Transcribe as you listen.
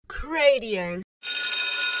Radio.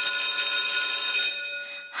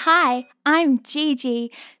 Hi, I'm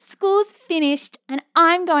Gigi. School's finished and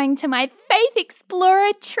I'm going to my Faith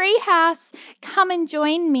Explorer treehouse. Come and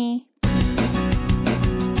join me.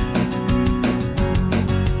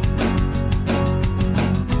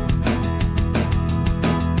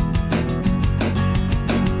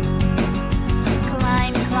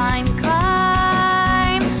 Climb, climb,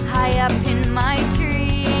 climb, high up in my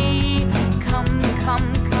tree. Come,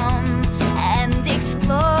 come, come and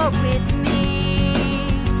explore with me.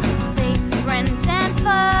 Faith, friends and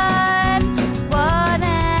fun, what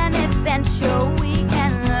an adventure we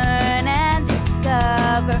can learn and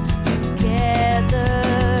discover together.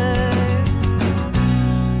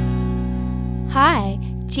 Hi,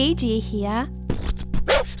 Gigi here.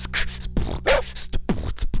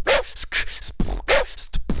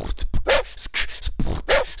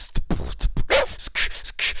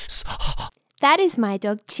 That is my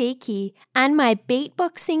dog Cheeky and my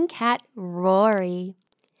beatboxing cat Rory.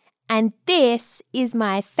 And this is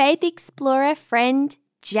my Faith Explorer friend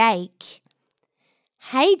Jake.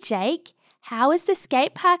 Hey Jake, how was the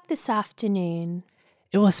skate park this afternoon?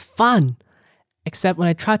 It was fun, except when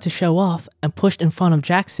I tried to show off and pushed in front of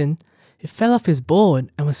Jackson, he fell off his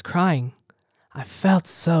board and was crying. I felt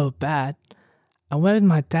so bad. I went with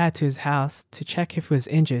my dad to his house to check if he was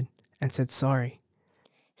injured and said sorry.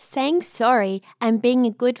 Saying sorry and being a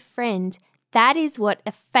good friend, that is what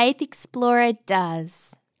a Faith Explorer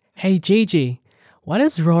does. Hey Gigi, why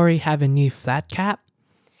does Rory have a new flat cap?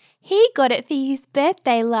 He got it for his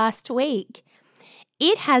birthday last week.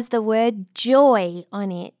 It has the word joy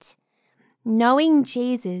on it. Knowing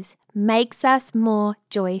Jesus makes us more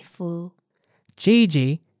joyful.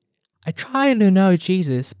 Gigi, I try to know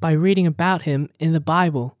Jesus by reading about him in the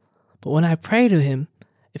Bible, but when I pray to him,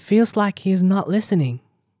 it feels like he is not listening.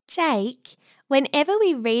 Jake, whenever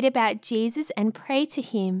we read about Jesus and pray to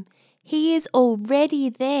him, he is already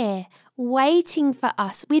there, waiting for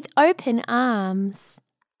us with open arms.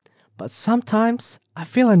 But sometimes I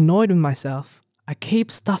feel annoyed with myself. I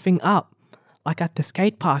keep stuffing up, like at the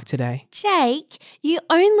skate park today. Jake, you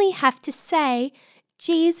only have to say,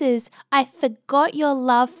 Jesus, I forgot your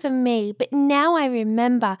love for me, but now I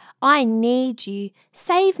remember I need you.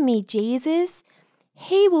 Save me, Jesus.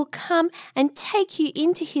 He will come and take you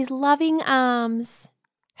into his loving arms.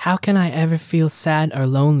 How can I ever feel sad or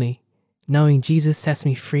lonely, knowing Jesus sets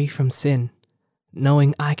me free from sin,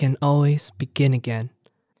 knowing I can always begin again?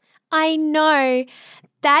 I know.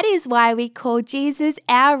 That is why we call Jesus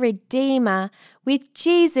our Redeemer. With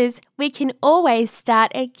Jesus, we can always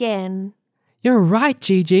start again. You're right,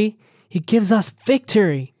 Gigi. He gives us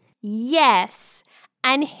victory. Yes,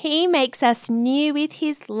 and he makes us new with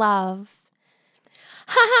his love.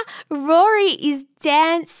 Rory is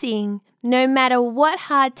dancing. No matter what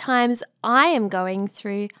hard times I am going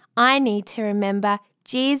through, I need to remember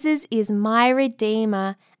Jesus is my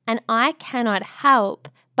Redeemer, and I cannot help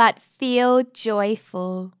but feel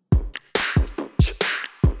joyful.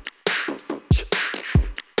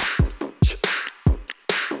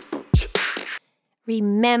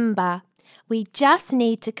 Remember, we just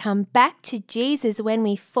need to come back to Jesus when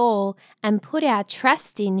we fall and put our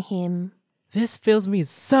trust in him. This fills me with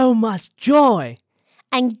so much joy.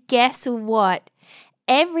 And guess what?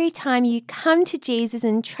 Every time you come to Jesus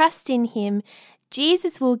and trust in him,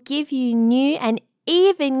 Jesus will give you new and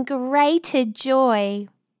even greater joy.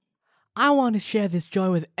 I want to share this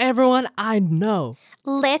joy with everyone I know.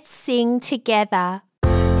 Let's sing together.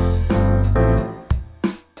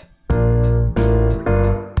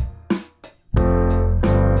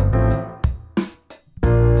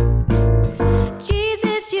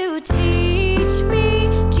 Jesus, you teach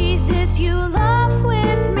me. Jesus, you love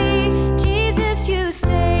with me. Jesus, you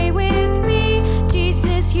stay with me.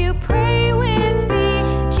 Jesus, you pray with me.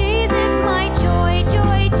 Jesus, my joy,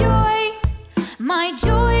 joy, joy. My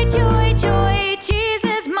joy.